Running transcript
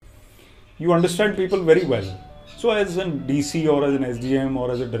you understand people very well. So as a DC or as an SDM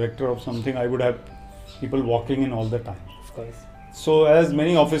or as a director of something, I would have people walking in all the time. Of course. So as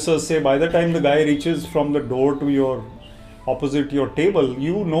many officers say, by the time the guy reaches from the door to your opposite your table,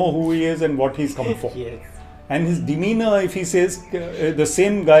 you know who he is and what he's come for. Yes. And his demeanor, if he says, the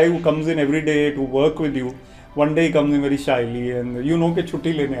same guy who comes in every day to work with you, one day he comes in very shyly and you know that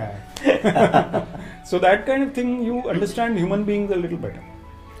chutti lene aaya. So that kind of thing, you understand human beings a little better.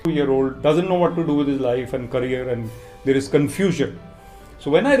 2-year-old doesn't know what to do with his life and career, and there is confusion.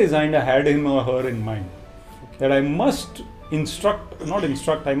 So when I resigned, I had him or her in mind that I must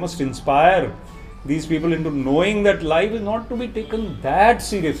I must inspire these people into knowing that life is not to be taken that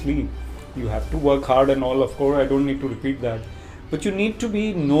seriously. You have to work hard and all, of course, I don't need to repeat that. But you need to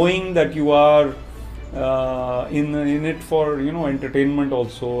be knowing that you are in it for, entertainment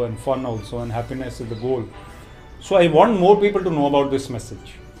also and fun also, and happiness is the goal. So I want more people to know about this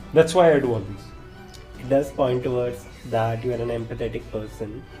message. That's why I do all this. It does point towards that you are an empathetic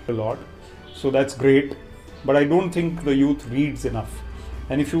person. A lot. So that's great. But I don't think the youth reads enough.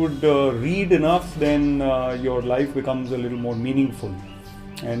 And if you would read enough, then your life becomes a little more meaningful.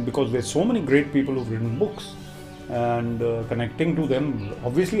 And because there's so many great people who've written books, and connecting to them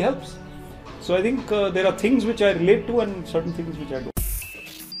obviously helps. So I think there are things which I relate to and certain things which I don't.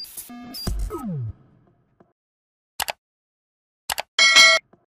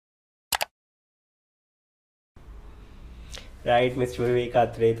 Right, Mr. Vivek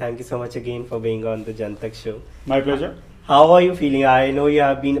Atre, thank you so much again for being on the Jantak show. My pleasure. How are you feeling? I know you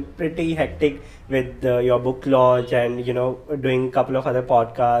have been pretty hectic with your book launch and, doing a couple of other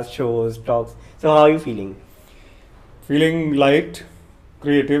podcasts, shows, talks. So how are you feeling? Feeling light,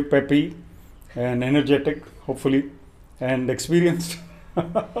 creative, peppy, and energetic, hopefully, and experienced.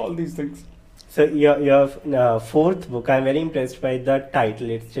 All these things. So your fourth book, I'm very impressed by the title.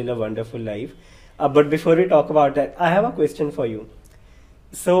 It's Still a Wonderful Life. But before we talk about that, I have a question for you.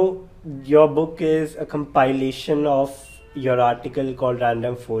 So your book is a compilation of your article called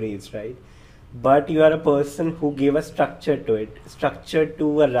Random Forays, right? But you are a person who gave a structure to it, structure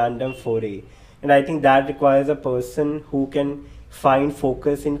to a random foray. And I think that requires a person who can find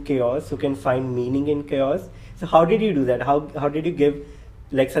focus in chaos, who can find meaning in chaos. So how did you do that? How did you give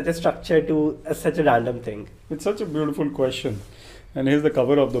such a structure to such a random thing? It's such a beautiful question. And here's the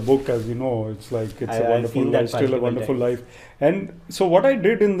cover of the book, as you know. It's like, it's a wonderful life, still a wonderful life. And so what I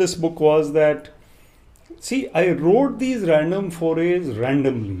did in this book was that, I wrote these random forays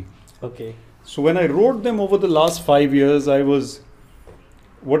randomly. Okay. So when I wrote them over the last 5 years,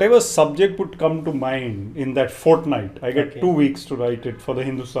 whatever subject would come to mind in that fortnight, I get 2 weeks to write it for the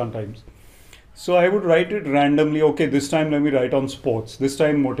Hindustan Times. So I would write it randomly. Okay, this time let me write on sports, this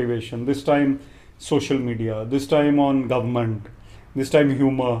time motivation, this time social media, this time on government, this time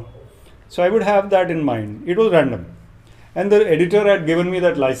humor. So I would have that in mind. It was random. And the editor had given me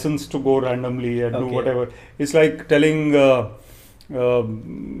that license to go randomly and do whatever. It's like telling Virender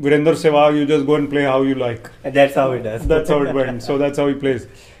Sehwag, you just go and play how you like. And that's how it does. That's how it went. So that's how he plays.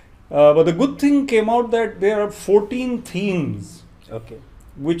 But the good thing came out that there are 14 themes,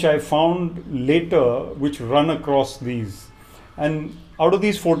 which I found later, which run across these. And out of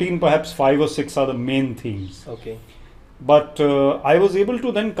these 14, perhaps 5 or 6 are the main themes. But I was able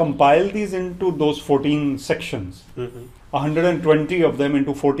to then compile these into those 14 sections. 120 of them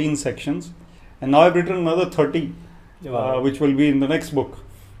into 14 sections. And now I've written another 30, which will be in the next book.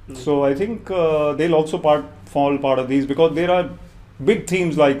 So I think they'll also fall part of these, because there are big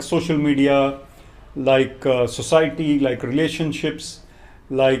themes like social media, like society, like relationships,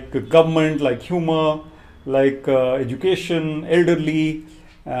 like government, like humor, like education, elderly,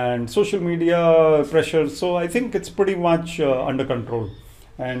 and social media pressure. So I think it's pretty much under control.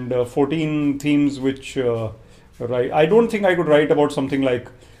 And 14 themes which I don't think I could write about something like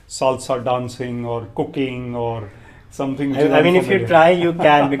salsa dancing or cooking or something. I mean, if you try, you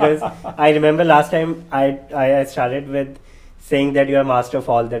can, because I remember last time I started with saying that you are master of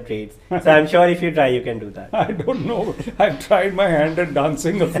all the trades. So I'm sure if you try, you can do that. I don't know. I've tried my hand at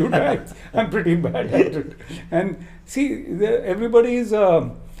dancing a few times. I'm pretty bad at it. And see, there is an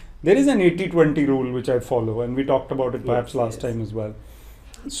 80-20 rule which I follow, and we talked about it perhaps last time as well.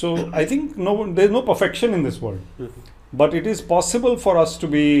 So I think there's no perfection in this world, but it is possible for us to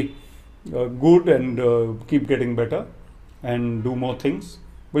be good and keep getting better and do more things,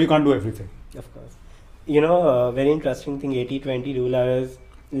 but you can't do everything. Of course. A very interesting thing, 80-20 rule. I was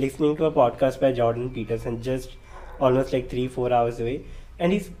listening to a podcast by Jordan Peterson just almost 3-4 hours away,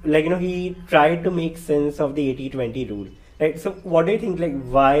 and he's he tried to make sense of the 80-20 rule. Right? So what do you think,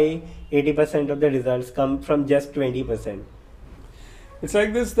 why 80% of the results come from just 20%? It's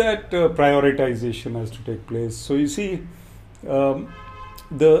like this, that prioritization has to take place. So you see, um,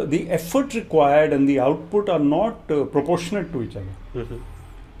 the effort required and the output are not proportionate to each other. Mhm.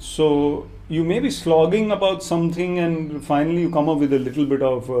 So you may be slogging about something, and finally you come up with a little bit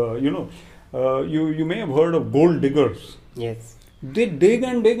of, you may have heard of gold diggers. Yes. They dig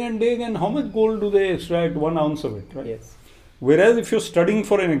and dig and dig, and how much gold do they extract? 1 ounce of it, right? Yes. Whereas if you're studying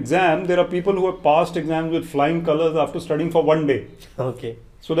for an exam, there are people who have passed exams with flying colors after studying for 1 day. Okay.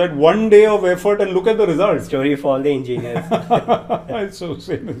 So that 1 day of effort, and look at the results. Story for all the engineers. So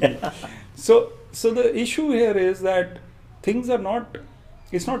same as me. So the issue here is that things are not.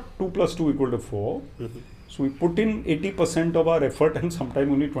 It's not 2 + 2 = 4. Mhm. So we put in 80% of our effort, and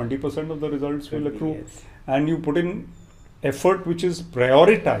sometimes only 20% of the results will accrue. Yes. And you put in effort which is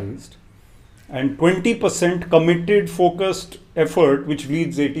prioritized, and 20% committed, focused effort, which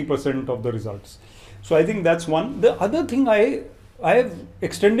leads 80% of the results. So I think that's one. The other thing, I have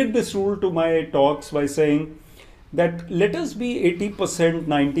extended this rule to my talks by saying that let us be 80%,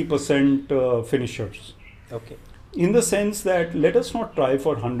 90% finishers. Okay. In the sense that let us not try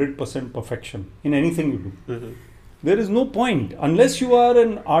for 100% perfection in anything you do. Mhm. There is no point unless you are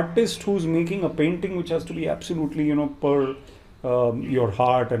an artist who's making a painting which has to be absolutely, per your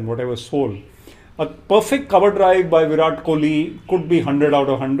heart and whatever soul. A perfect cover drive by Virat Kohli could be 100 out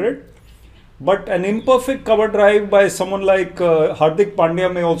of 100, but an imperfect cover drive by someone like Hardik Pandya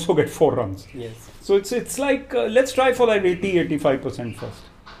may also get 4 runs. Yes. So it's like let's try for that 80-85% first.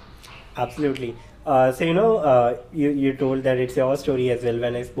 Absolutely. So you told that it's your story as well.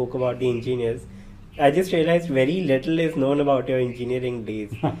 When I spoke about the engineers, I just realized very little is known about your engineering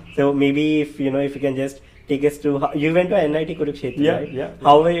days. So maybe if you can just take us through how you went to NIT Kurukshetra, Yeah, right? yeah.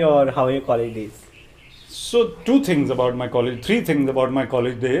 How were your college days? So 3 things about my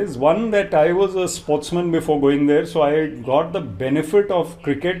college days. One, that I was a sportsman before going there, so I got the benefit of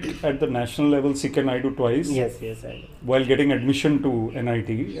cricket at the national level, C.K. Naidu twice. Yes, I know. While getting admission to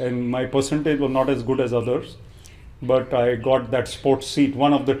NIT, and my percentage was not as good as others, but I got that sports seat,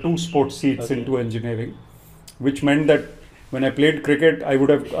 one of the 2 sports seats Okay. into engineering, which meant that when I played cricket, I would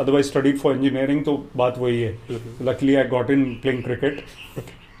have otherwise studied for engineering. So baat wahi hai. Mhm. Luckily, I got in playing cricket.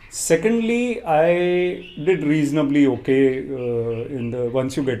 Secondly, I did reasonably okay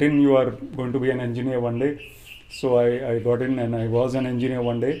once you get in, you are going to be an engineer one day. So I got in and I was an engineer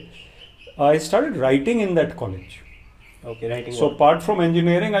one day. I started writing in that college. Okay, writing. So what? apart from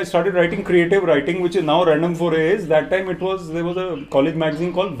engineering, I started writing creative writing, which is now Random Forays. That time there was a college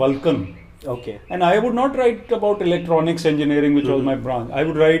magazine called Vulcan. Okay. And I would not write about electronics engineering, which was Mhm. my branch. I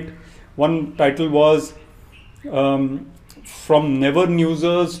would write, one title was From Never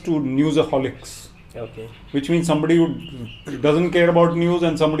Newsers to Newsaholics, Okay. which means somebody who doesn't care about news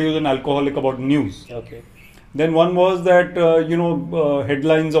and somebody who's an alcoholic about news. Okay. Then one was that,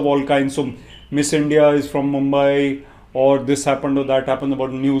 headlines of all kinds. So Miss India is from Mumbai, or this happened or that happened,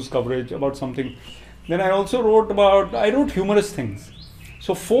 about news coverage, about something. Then I also wrote humorous things.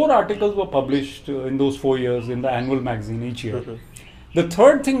 So 4 articles were published in those 4 years in the annual magazine each year. Mhm. The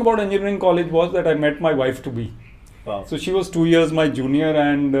third thing about engineering college was that I met my wife to be. Wow. So she was 2 years my junior,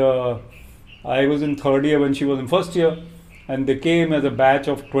 and I was in 3rd year when she was in 1st year. And they came as a batch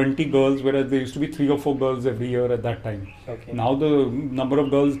of 20 girls, whereas there used to be 3 or 4 girls every year at that time. Okay. Now the number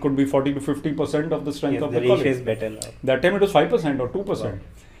of girls could be 40 to 50% of the strength Yes, of the the ratio college. is better now. That time it was 5% or 2%. Wow.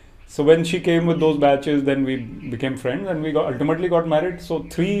 So when she came with those batches, then we became friends, and we ultimately got married. So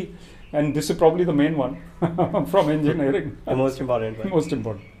 3, and this is probably the main one from engineering. The most important one. Most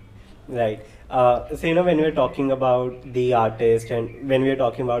important. Right. So when we're talking about the artist and when we're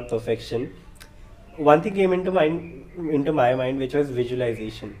talking about perfection, one thing came into my mind, which was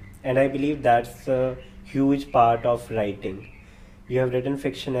visualization, and I believe that's a huge part of writing. You have written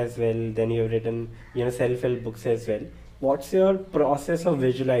fiction as well, then you have written self-help books as well. What's your process of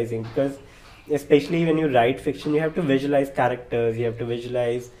visualizing? Because especially when you write fiction, you have to visualize characters, you have to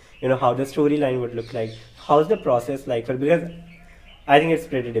visualize how the storyline would look like. How's the process like? Because I think it's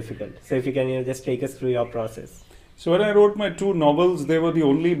pretty difficult. So if you can just take us through your process. So when I wrote my 2 novels, they were the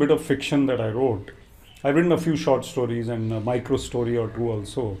only bit of fiction that I wrote. I've written a few short stories and a micro story or 2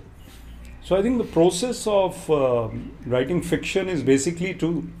 also. So I think the process of writing fiction is basically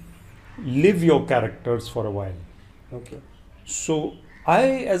to live your characters for a while. Okay. So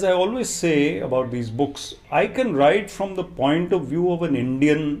as I always say about these books, I can write from the point of view of an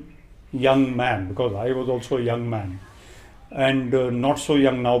Indian young man, because I was also a young man, and not so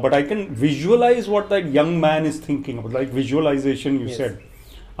young now, but I can visualize what that young man is thinking about, like visualization you Yes. said.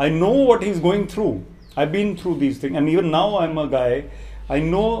 I know what he's going through. I've been through these things, and even now I'm a guy. I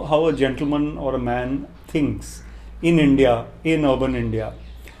know how a gentleman or a man thinks, in India, in urban India.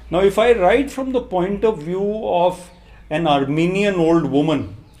 Now, if I write from the point of view of an Armenian old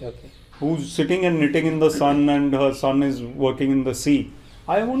woman Okay. who's sitting and knitting in the sun and her son is working in the sea,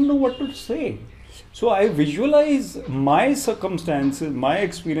 I won't know what to say. So I visualize my circumstances, my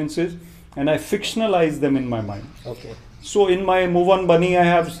experiences, and I fictionalize them in my mind. Okay. So in my Move On Bunny, I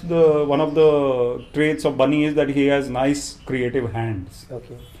have one of the traits of Bunny is that he has nice creative hands.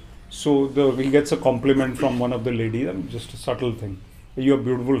 Okay. So he gets a compliment from one of the ladies, and just a subtle thing. You have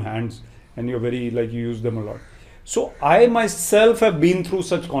beautiful hands, and you're very you use them a lot. So I myself have been through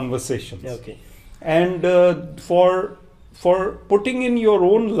such conversations. Okay. And for putting in your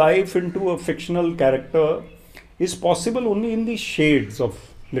own life into a fictional character is possible only in the shades of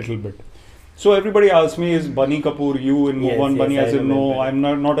little bit. So everybody asks me, is Bunny Kapoor you in Move On Bunny? I said, no, I'm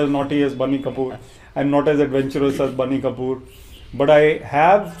not as naughty as Bunny Kapoor. I'm not as adventurous as Bunny Kapoor. But I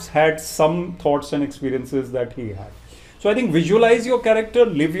have had some thoughts and experiences that he had. So I think visualize your character,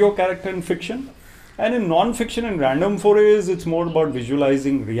 live your character in fiction. And in non-fiction and random forays, it's more about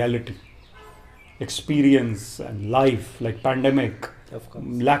visualizing reality, experience and life, like pandemic, Of course.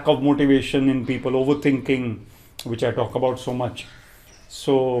 lack of motivation in people, overthinking, which I talk about so much.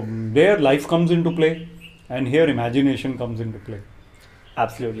 So there life comes into play, and here imagination comes into play.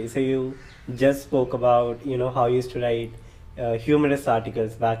 Absolutely. So you just spoke about how you used to write humorous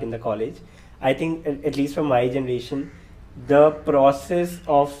articles back in the college. I think at least from my generation, the process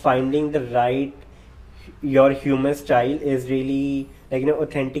of finding the right your humor style is really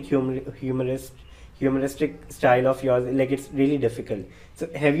authentic humoristic style of yours. Like it's really difficult. So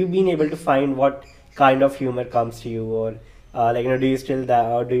have you been able to find what kind of humor comes to you, or do you still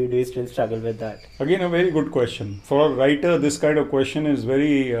do you still struggle with that? Again, a very good question. For a writer, this kind of question is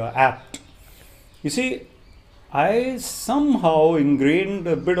very apt. You see, I somehow ingrained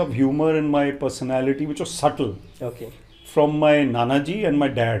a bit of humor in my personality, which was subtle, Okay. from my Nanaji and my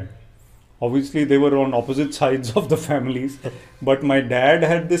dad. Obviously, they were on opposite sides of the families, but my dad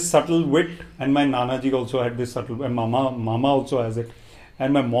had this subtle wit, and my Nanaji also had this subtle, and Mama also has it,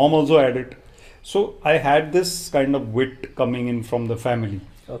 and my mom also had it. So I had this kind of wit coming in from the family,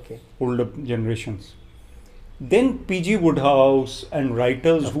 Okay. older generations. Then P.G. Woodhouse and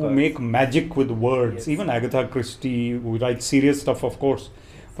writers Of who course. make magic with words, Yes. even Agatha Christie, who writes serious stuff, of course,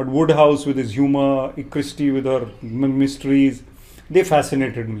 but Woodhouse with his humor, Christie with her mysteries, they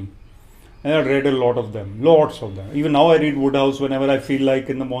fascinated me. And I read a lot of them, lots of them. Even now I read Woodhouse whenever I feel like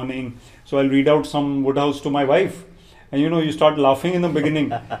in the morning. So I'll read out some Woodhouse to my wife. And you start laughing in the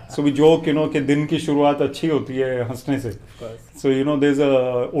beginning. So we joke, कि दिन की शुरुआत अच्छी होती है हंसने से. Of course. So there's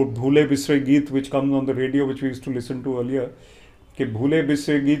a भूले बिसरे गीत which comes on the radio which we used to listen to earlier. कि भूले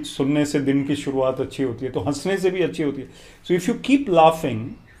बिसरे गीत सुनने से दिन की शुरुआत अच्छी होती है. तो हंसने से भी अच्छी होती है. So if you keep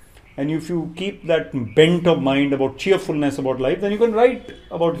laughing and if you keep that bent of mind about cheerfulness about life, then you can write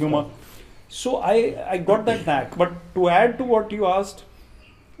about humor. So I got that knack. But to add to what you asked,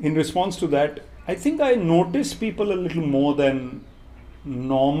 in response to that, I think I notice people a little more than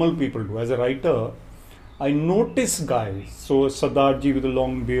normal people do. As a writer, I notice guys. So Sardarji with a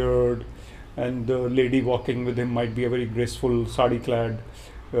long beard, and the lady walking with him might be a very graceful sari-clad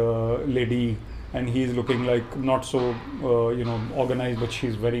lady, and he's looking like not so organized, but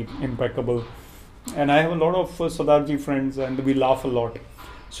she's very impeccable. And I have a lot of Sardarji friends, and we laugh a lot.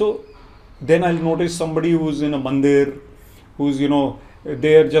 So then I'll notice somebody who's in a mandir, who's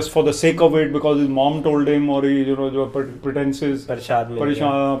there just for the sake of it because his mom told him, or he जो pretenses प्रसाद मिल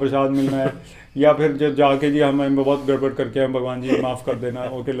गया. प्रसाद मिलना है, या फिर जब जाके जी हमें बहुत गड़बड़ करके हैं भगवान जी माफ कर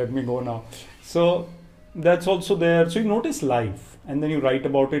देना, okay let me go now. So that's also there. So you notice life and then you write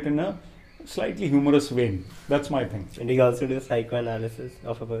about it in a slightly humorous vein. That's my thing. And you also do psychoanalysis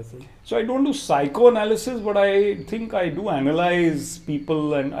of a person. So I don't do psychoanalysis, but I think I do analyze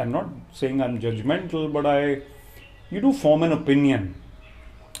people, and I'm not saying I'm judgmental, but you do form an opinion.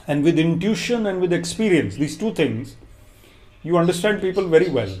 And with intuition and with experience, these two things, you understand people very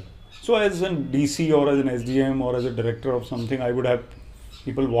well. So as an DC or as an SDM or as a director of something, I would have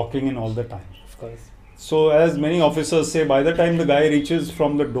people walking in all the time. Of course. So as many officers say, by the time the guy reaches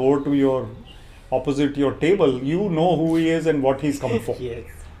from the door to your opposite your table, you know who he is and what he's come for. Yes.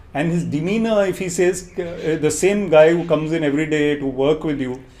 And his demeanor, if he says the same guy who comes in every day to work with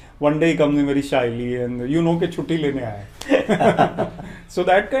you, one day he comes in very shyly and you know that chutti lene aaya. So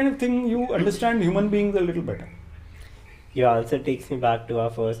that kind of thing, you understand human beings a little better. Your answer takes me back to our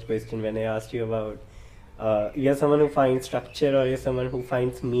first question when I asked you about you're someone who finds structure, or you're someone who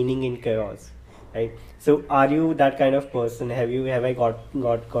finds meaning in chaos, right? So are you that kind of person? Have I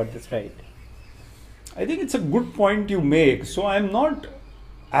got this right? I think it's a good point you make. So I'm not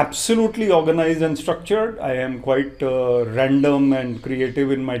absolutely organized and structured. I am quite random and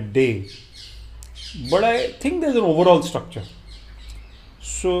creative in my day. But I think there's an overall structure.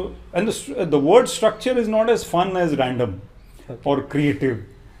 So, and the word structure is not as fun as random or creative,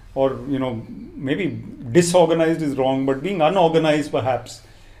 or maybe disorganized is wrong, but being unorganized perhaps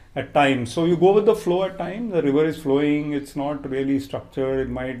at times. So you go with the flow at times. The river is flowing, it's not really structured. It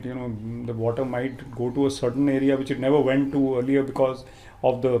might, the water might go to a certain area which it never went to earlier because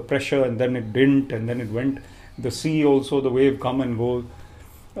of the pressure, and then it didn't, and then it went. The sea also, the wave come and go.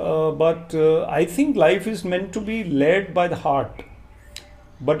 But I think life is meant to be led by the heart.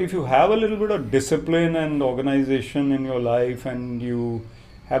 But if you have a little bit of discipline and organization in your life, and you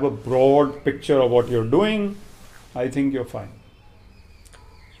have a broad picture of what you're doing, I think you're fine.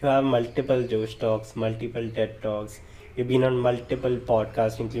 You have multiple Josh Talks, multiple TED Talks. You've been on multiple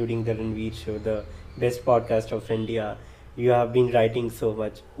podcasts, including the Ranveer Show, the best podcast of India. You have been writing so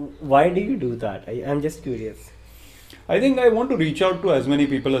much. Why do you do that? I'm just curious. I think I want to reach out to as many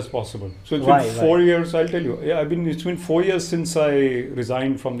people as possible. So it's been 4 years, I'll tell you. Yeah, it's been 4 years since I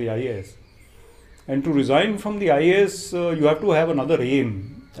resigned from the IAS. And to resign from the IAS, you have to have another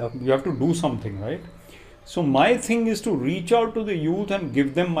aim. Okay. You have to do something, right? So my thing is to reach out to the youth and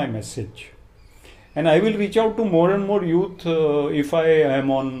give them my message. And I will reach out to more and more youth if I am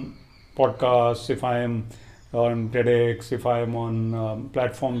on podcasts, if I am on TEDx, if I am on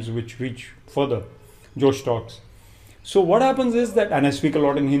platforms which reach further, Josh Talks. So what happens is that, and I speak a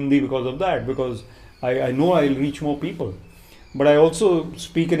lot in Hindi because of that, because I know I'll reach more people. But I also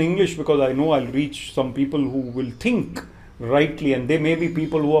speak in English because I know I'll reach some people who will think rightly, and they may be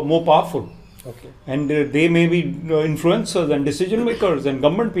people who are more powerful. Okay. And they may be influencers and decision makers and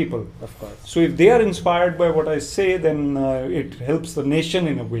government people. Of course. So if they are inspired by what I say, then it helps the nation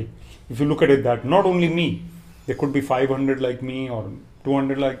in a way. If you look at it that, not only me, there could be 500 like me or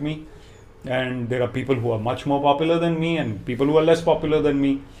 200 like me. And there are people who are much more popular than me and people who are less popular than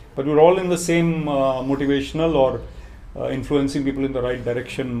me. But we're all in the same motivational or influencing people in the right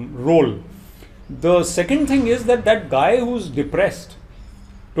direction role. The second thing is that guy who's depressed,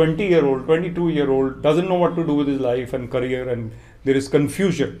 20-year-old, 22-year-old, doesn't know what to do with his life and career, and there is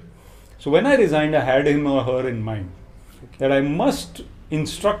confusion. So when I resigned, I had him or her in mind that I must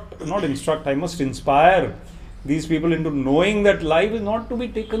I must inspire these people into knowing that life is not to be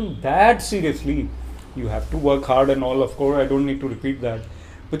taken that seriously. You have to work hard and all, of course, I don't need to repeat that.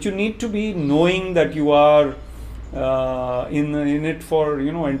 But you need to be knowing that you are in it for,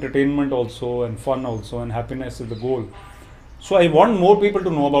 entertainment also, and fun also, and happiness is the goal. So I want more people to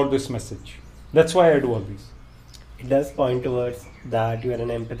know about this message. That's why I do all these. It does point towards that you are an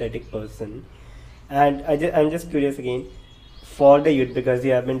empathetic person. And I'm just curious again, for the youth, because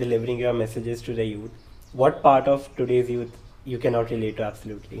you have been delivering your messages to the youth, what part of today's youth you cannot relate to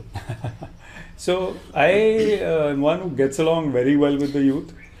absolutely? So I am one who gets along very well with the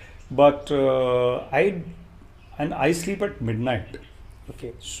youth, but I sleep at midnight.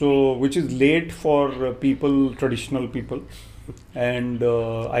 Okay. So which is late for people, traditional people, and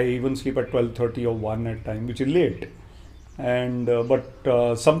I even sleep at 12:30 or 1 at time, which is late. And but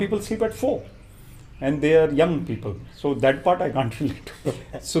some people sleep at 4. And they are young people, so that part I can't relate to.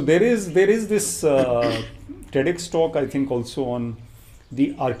 So there is this TEDx talk, I think, also on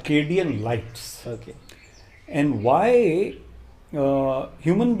the Arcadian lights. Okay. And why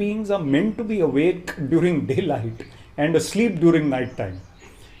human beings are meant to be awake during daylight and asleep during night time.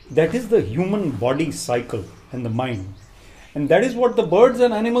 That is the human body cycle and the mind, and that is what the birds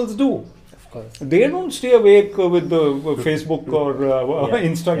and animals do. They don't stay awake with the Facebook or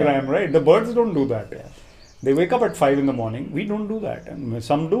Instagram, right? The birds don't do that. Yeah. They wake up at 5 in the morning. We don't do that. And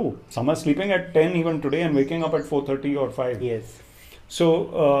some do. Some are sleeping at 10 even today and waking up at 4:30 or 5. Yes.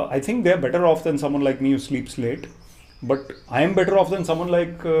 So I think they're better off than someone like me who sleeps late. But I am better off than someone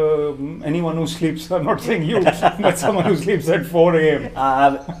like anyone who sleeps, I'm not saying you, but someone who sleeps at 4 a.m.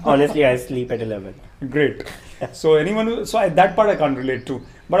 Honestly, I sleep at 11. Great. So that part I can't relate to.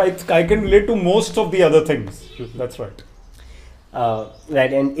 But I can relate to most of the other things. That's right.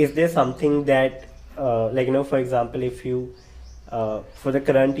 Right. And is there something that, for example, if you, for the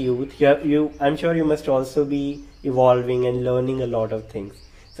current youth, I'm sure you must also be evolving and learning a lot of things.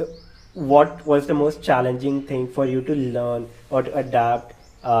 So what was the most challenging thing for you to learn or to adapt,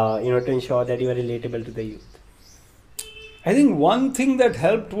 to ensure that you are relatable to the youth? I think one thing that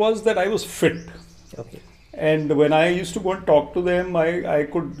helped was that I was fit. Okay. And when I used to go and talk to them, I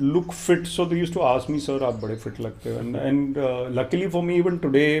could look fit. So they used to ask me, "Sir, aap bade fit lagte ho." And luckily for me, even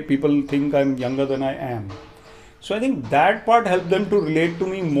today, people think I'm younger than I am. So I think that part helped them to relate to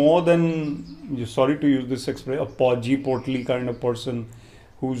me more than, sorry to use this expression, a podgy, portly kind of person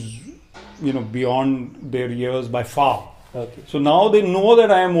who's beyond their years by far. Okay. So now they know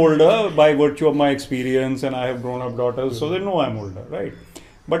that I am older by virtue of my experience, and I have grown up daughters, so they know I'm older, right?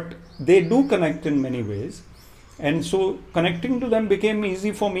 But they do connect in many ways, and so connecting to them became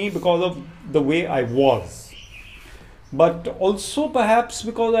easy for me because of the way I was, but also perhaps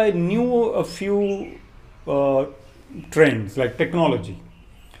because I knew a few trends like technology.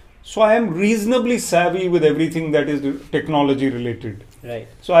 So I am reasonably savvy with everything that is technology related. Right.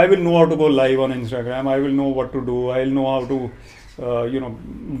 So I will know how to go live on Instagram. I will know what to do. I'll know how to,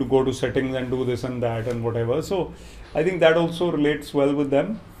 to go to settings and do this and that and whatever. So I think that also relates well with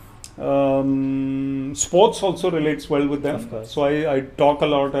them. Sports also relates well with them. Of course. So I talk a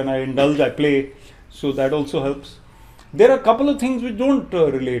lot and I indulge, I play. So that also helps. There are a couple of things which don't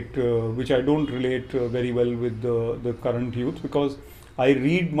relate, which I don't relate very well with the current youth, because I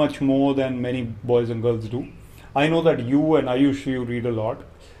read much more than many boys and girls do. I know that you and Ayush, you read a lot,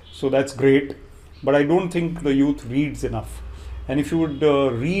 so that's great, but I don't think the youth reads enough. And if you would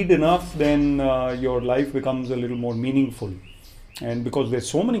read enough, then your life becomes a little more meaningful. And because there's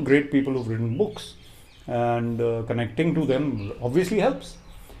so many great people who've written books, and connecting to them obviously helps.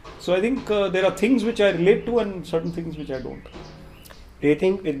 So I think there are things which I relate to and certain things which I don't. Do you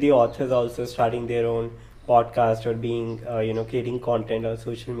think with the authors also starting their own podcast or being, creating content on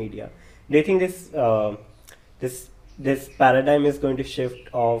social media, do you think this paradigm is going to shift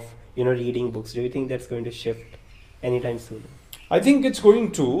of, reading books? Do you think that's going to shift anytime soon? I think it's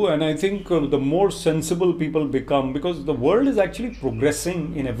going to, and I think the more sensible people become, because the world is actually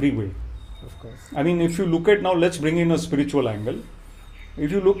progressing in every way. Of course. I mean, if you look at now, let's bring in a spiritual angle. If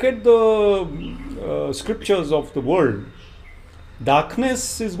you look at the scriptures of the world,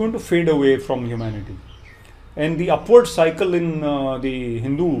 darkness is going to fade away from humanity. And the upward cycle in the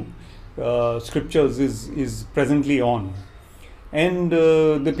Hindu scriptures is presently on. And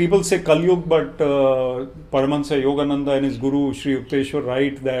the people say Kali Yuga, but Paramahansa Yogananda and his guru Sri Yukteswar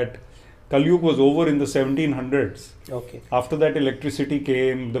write that Kali Yuga was over in the 1700s. Okay. After that, electricity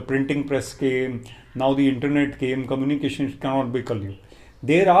came, the printing press came, now the internet came, communication cannot be Kali Yuga.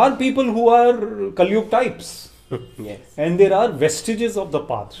 There are people who are Kali Yuga types. Yes. And there are vestiges of the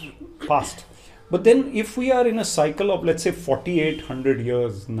past. But then if we are in a cycle of, let's say, 4800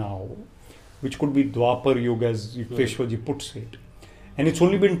 years now, which could be Dwapar Yuga as Yukteswarji puts it, and it's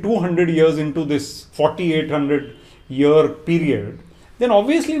only been 200 years into this 4800 year period, then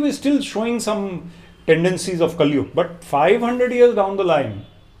obviously we're still showing some tendencies of Kali Yuga. But 500 years down the line,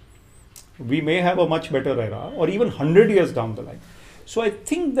 we may have a much better era, or even 100 years down the line. So I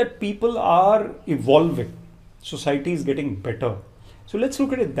think that people are evolving. Society is getting better. So let's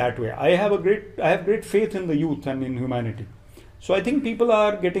look at it that way. I have great faith in the youth and in humanity. So I think people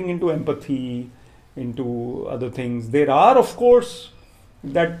are getting into empathy, into other things. There are, of course,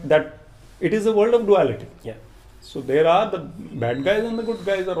 that it is a world of duality. Yeah. So there are the bad guys and the good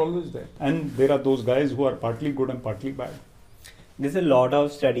guys are always there. And there are those guys who are partly good and partly bad. There's a lot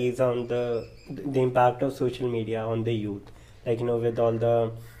of studies on the impact of social media on the youth. Like, with all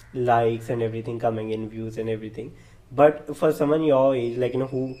the likes and everything coming in, views and everything. But for someone your age, like,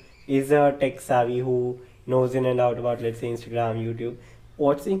 who is a tech savvy, who knows in and out about, let's say, Instagram, YouTube,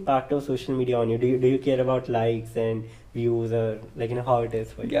 what's the impact of social media on you? Do you care about likes and views, or like, how it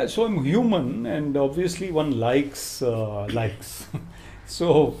is for you? Yeah, so I'm human, and obviously one likes likes.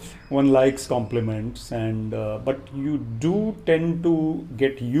 So one likes compliments, and but you do tend to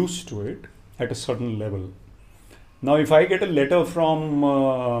get used to it at a certain level. Now, if I get a letter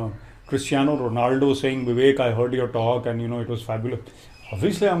from Cristiano Ronaldo saying, Vivek, I heard your talk and it was fabulous,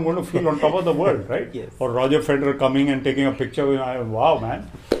 obviously I'm going to feel on top of the world, right? Yes. Or Roger Federer coming and taking a picture with me, wow,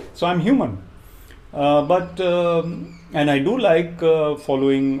 man. So I'm human. And I do like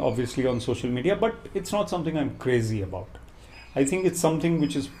following, obviously, on social media, but it's not something I'm crazy about. I think it's something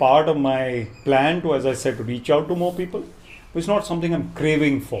which is part of my plan to, as I said, to reach out to more people. But it's not something I'm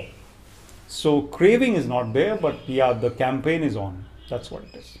craving for. So craving is not there, but yeah, the campaign is on. That's what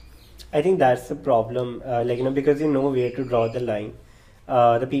it is. I think that's the problem, because you know where to draw the line.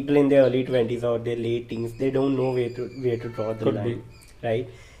 The people in their early 20s or their late teens, they don't know where to draw the line, right?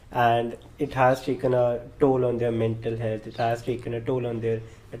 And it has taken a toll on their mental health. It has taken a toll on their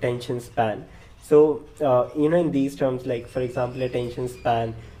attention span. So, in these terms, like for example, attention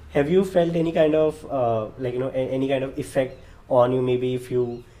span, have you felt any kind of any kind of effect on you? Maybe if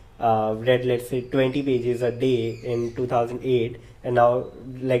you read, let's say, 20 pages a day in 2008, and now,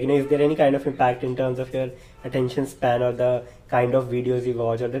 is there any kind of impact in terms of your attention span, or the kind of videos you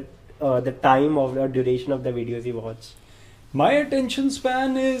watch, or the time of the duration of the videos you watch? My attention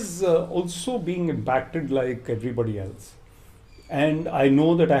span is also being impacted like everybody else. and I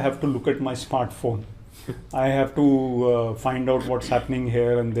know that I have to look at my smartphone. I have to find out what's happening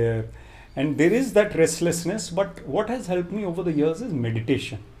here and there. And there is that restlessness, but what has helped me over the years is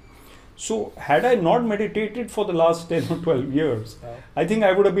meditation. So had I not meditated for the last 10 or 12 years, I think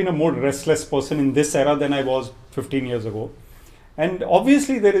I would have been a more restless person in this era than I was 15 years ago. And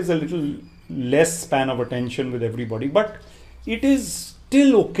obviously there is a little less span of attention with everybody, but it is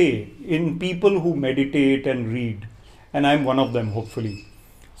still okay in people who meditate and read. And I'm one of them, hopefully.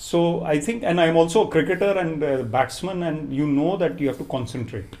 So I think, and I'm also a cricketer and a batsman, and you know that you have to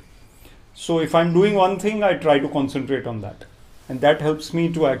concentrate. So if I'm doing one thing, I try to concentrate on that. And that helps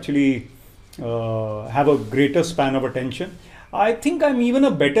me to actually have a greater span of attention. I think I'm even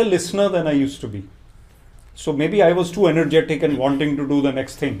a better listener than I used to be. So maybe I was too energetic and wanting to do the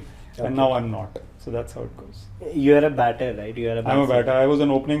next thing. Okay. And now I'm not. So that's how it goes. You are a batter, right? You are a batsman. I'm a batter. I was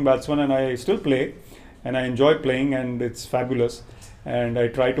an opening batsman and I still play. And I enjoy playing and it's fabulous. And I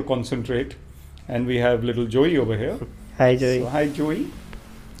try to concentrate. And we have little Joey over here. Hi, Joey. So, hi, Joey.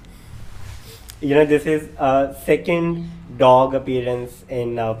 You know, this is a second dog appearance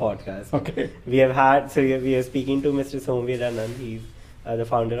in our podcast. Okay. We have had, so we are speaking to Mr. Somveer Anand. He's the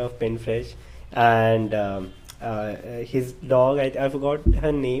founder of Pinfresh. And his dog, I forgot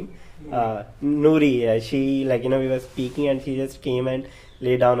her name, Noori. She, like, you know, we were speaking and she just came and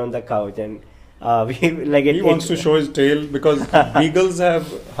lay down on the couch. And he wants to show his tail because beagles have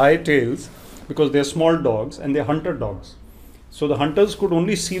high tails because they're small dogs and they're hunter dogs. So the hunters could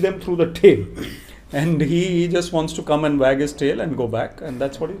only see them through the tail. And he just wants to come and wag his tail and go back. And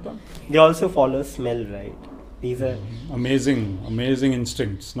that's what he's done. They also follow smell, right? These are amazing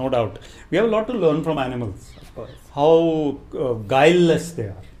instincts, no doubt. We have a lot to learn from animals. Of course. How guileless they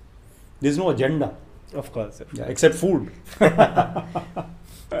are. There's no agenda. Of course. Yeah, except food.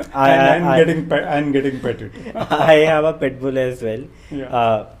 I'm getting petted. I have a pit bull as well.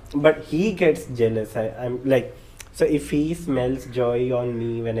 Yeah. But he gets jealous. I'm like, so if he smells Joy on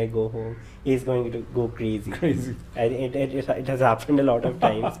me when I go home, he's going to go crazy. And it has happened a lot of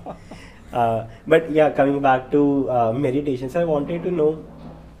times. But yeah, coming back to meditation, so I wanted to know,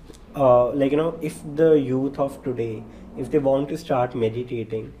 like, you know, if the youth of today, if they want to start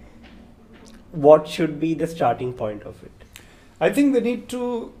meditating, what should be the starting point of it? I think they need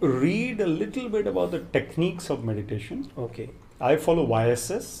to read a little bit about the techniques of meditation. Okay. I follow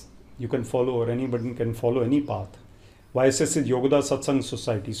YSS. You can follow, or anybody can follow any path. YSS is Yogoda Satsang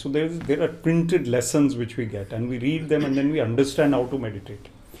Society. So there are printed lessons which we get and we read them and then we understand how to meditate.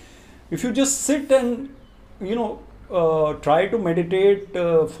 If you just sit and, you know, try to meditate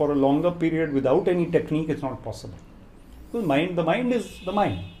for a longer period without any technique, it's not possible. The mind is the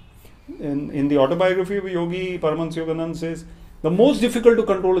mind. In the autobiography of Yogi, Paramahansa Yogananda says, the most difficult to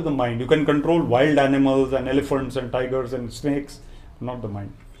control is the mind. You can control wild animals and elephants and tigers and snakes, not the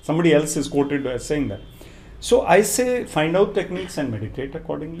mind. Somebody else is quoted as saying that. So I say find out techniques and meditate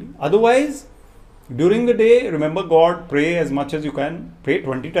accordingly. Otherwise, during the day, remember God, pray as much as you can. Pray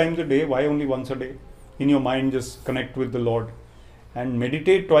 20 times a day. Why only once a day? In your mind, just connect with the Lord. And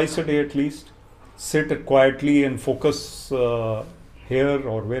meditate twice a day at least. Sit quietly and focus here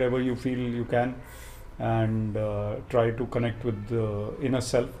or wherever you feel you can. And try to connect with the inner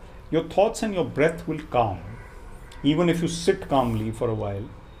self. Your thoughts and your breath will calm. Even if you sit calmly for a while.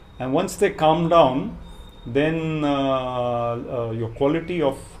 And once they calm down, then your quality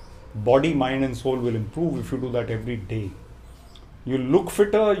of body, mind and soul will improve if you do that every day. You look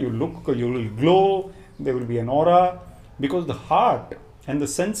fitter, you will glow, there will be an aura, because the heart and the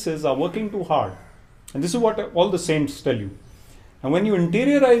senses are working too hard. And this is what all the saints tell you. And when you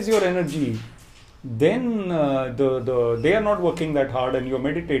interiorize your energy, then they are not working that hard and you're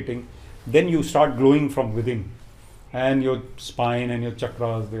meditating, then you start glowing from within. And your spine and your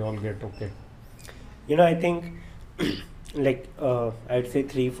chakras, they all get okay. You know, I think like I'd say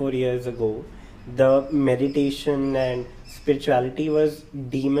 3-4 years ago, the meditation and spirituality was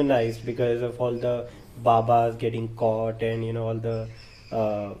demonized because of all the babas getting caught and, you know, all the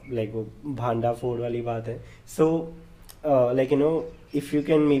like bhanda food wali baat hai. So like, you know, if you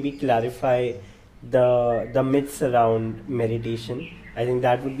can maybe clarify the myths around meditation, I think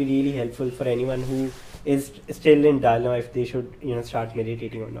that would be really helpful for anyone who is still in dilemma if they should, you know, start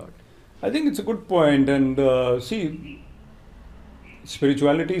meditating or not. I think it's a good point. And see,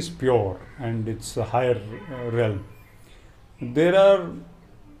 spirituality is pure and it's a higher realm. There are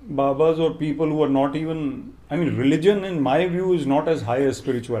Babas or people who are not even, I mean, religion in my view is not as high as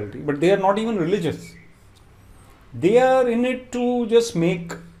spirituality, but they are not even religious. They are in it to just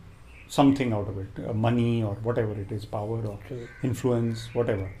make something out of it, money or whatever it is, power or influence,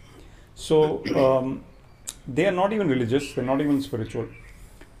 whatever. So they are not even religious, they're not even spiritual.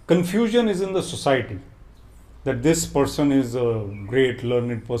 Confusion is in the society that this person is a great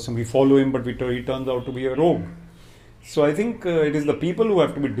learned person. We follow him, but he turns out to be a rogue. So I think it is the people who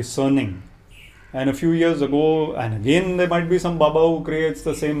have to be discerning. And a few years ago, and again there might be some Baba who creates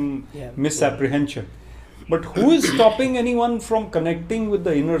the same misapprehension. But who is stopping anyone from connecting with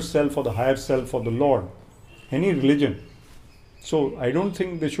the inner self or the higher self or the Lord? Any religion. So I don't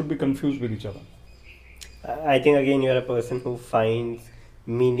think they should be confused with each other. I think again you're a person who finds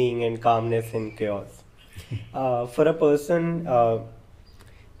meaning and calmness in chaos. For a person,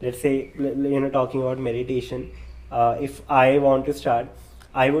 let's say, talking about meditation, if I want to start,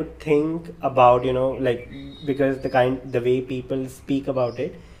 I would think about, because the way people speak about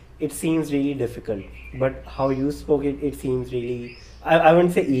it, it seems really difficult. But how you spoke it, it seems really, I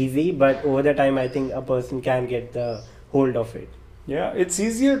wouldn't say easy, but over the time, I think a person can get the hold of it. Yeah, it's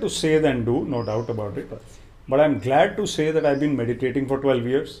easier to say than do, no doubt about it. But I'm glad to say that I've been meditating for 12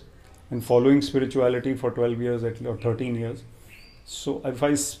 years and following spirituality for 12 years or 13 years. So if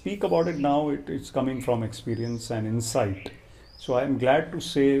I speak about it now, it's coming from experience and insight. So I'm glad to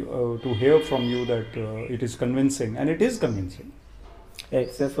say, to hear from you that it is convincing, and it is convincing.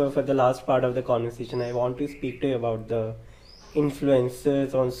 Right, so for the last part of the conversation, I want to speak to you about the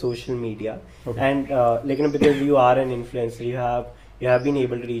influencers on social media. Okay. And because you are an influencer, you have been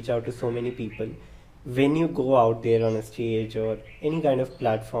able to reach out to so many people. When you go out there on a stage or any kind of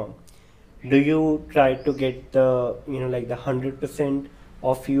platform, do you try to get the the 100%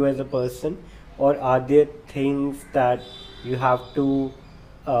 of you as a person, or are there things that you have to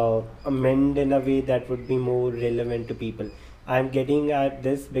amend in a way that would be more relevant to people? I'm getting at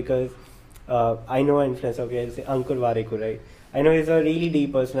this because I know an influencer. Okay, I'll say Ankur Wareku, right? I know he's a really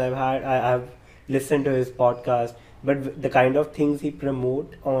deep person. I've listened to his podcast, but the kind of things he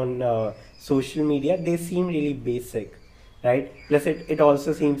promote on social media, they seem really basic, right? Plus, it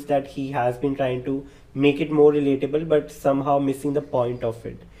also seems that he has been trying to make it more relatable, but somehow missing the point of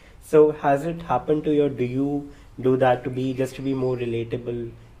it. So, has it happened to you? Or do you do that to be more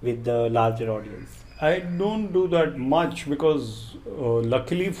relatable with the larger audience? I don't do that much because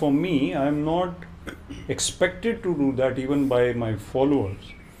luckily for me, I'm not expected to do that even by my followers.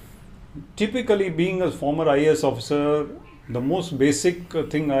 Typically, being a former IAS officer, the most basic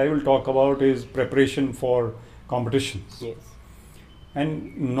thing I will talk about is preparation for competitions. Yes.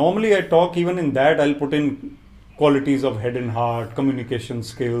 And normally I talk, even in that I'll put in qualities of head and heart, communication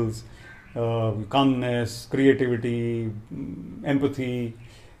skills, calmness, creativity, empathy.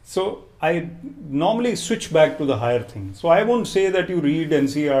 So I normally switch back to the higher things. So I won't say that you read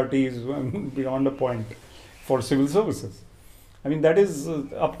NCERTs beyond a point for civil services. I mean, that is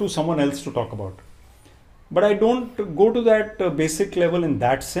up to someone else to talk about. But I don't go to that basic level in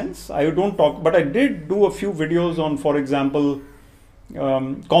that sense. I don't talk, but I did do a few videos on, for example,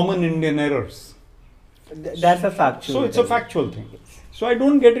 common Indian errors. That's a factual. So it's a factual thing. So I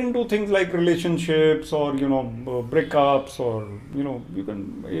don't get into things like relationships or breakups or you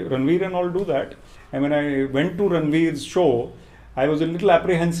can Ranveer and all do that. And when I went to Ranveer's show, I was a little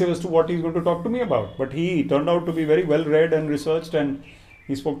apprehensive as to what he's going to talk to me about. But he turned out to be very well read and researched, and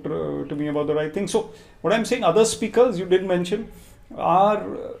he spoke to me about the right thing. So what I'm saying, other speakers you did mention are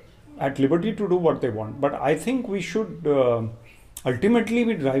at liberty to do what they want. But I think we should ultimately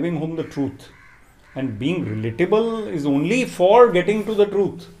be driving home the truth. And being relatable is only for getting to the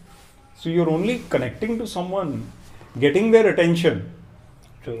truth. So you're only connecting to someone, getting their attention.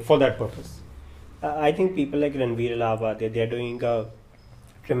 True. For that purpose. I think people like Ranveer Allahabad, they're doing a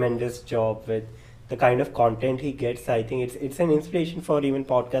tremendous job with the kind of content he gets. I think it's an inspiration for even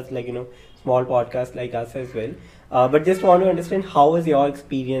podcasts like, small podcasts like us as well. But just want to understand, how was your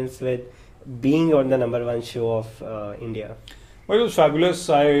experience with being on the #1 show of India? Well, it was fabulous.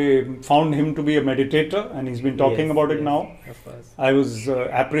 I found him to be a meditator, and he's been talking about it now. Of course. I was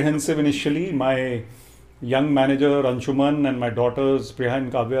apprehensive initially. My young manager Anshuman and my daughters Priya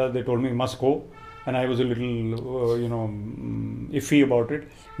and Kavya, they told me must go, and I was a little iffy about it.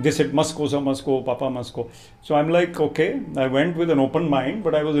 They said must go, sir, must go, Papa must go. So I'm like, okay. I went with an open mind,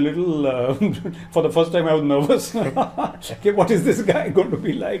 but I was a little for the first time I was nervous. Okay, what is this guy going to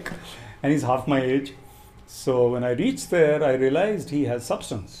be like? And he's half my age. So when I reached there, I realized he has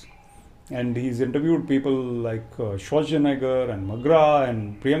substance. And he's interviewed people like Schwarzenegger and McGrath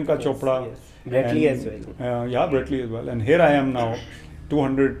and Priyanka Chopra. Yes. Brett Lee as well. Yeah, Brett Lee as well. And here I am now,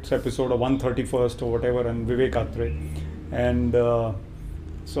 200th episode or 131st or whatever, and Vivek Atre. And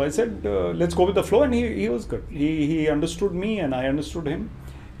so I said, let's go with the flow. And he was good. He understood me and I understood him.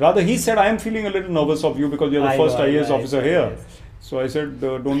 Rather, he said, I am feeling a little nervous of you because you're the first IAS officer here. Yes. So I said,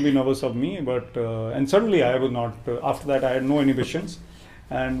 don't be nervous of me. But and suddenly I was not. After that, I had no inhibitions,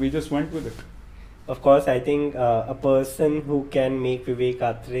 and we just went with it. Of course, I think a person who can make Vivek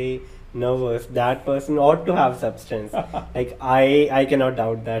Atre nervous, that person ought to have substance. Like I cannot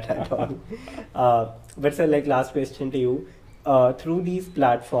doubt that at all. But sir, like last question to you. Through these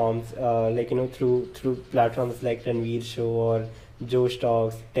platforms, through platforms like Ranveer Show or Josh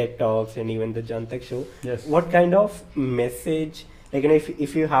Talks, TED Talks, and even the Jantak Show, Yes. what kind of message,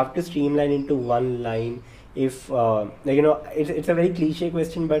 if you have to streamline into one line, if it's a very cliche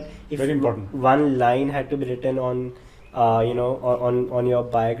question, but if Very important. one line had to be written on on your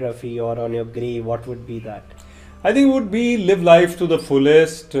biography or on your grave, what would be that? I think it would be live life to the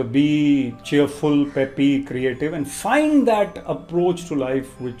fullest, be cheerful, peppy, creative, and find that approach to life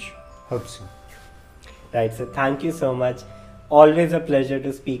which helps you. Right, so thank you so much. Always a pleasure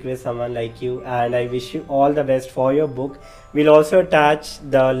to speak with someone like you, and I wish you all the best for your book. We'll also attach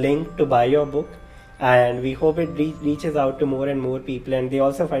the link to buy your book, and we hope it reaches out to more and more people, and they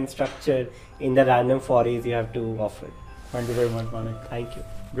also find structure in the random forays you have to offer. Thank you very much, Manik. Thank you.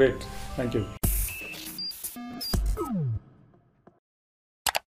 Great. Thank you.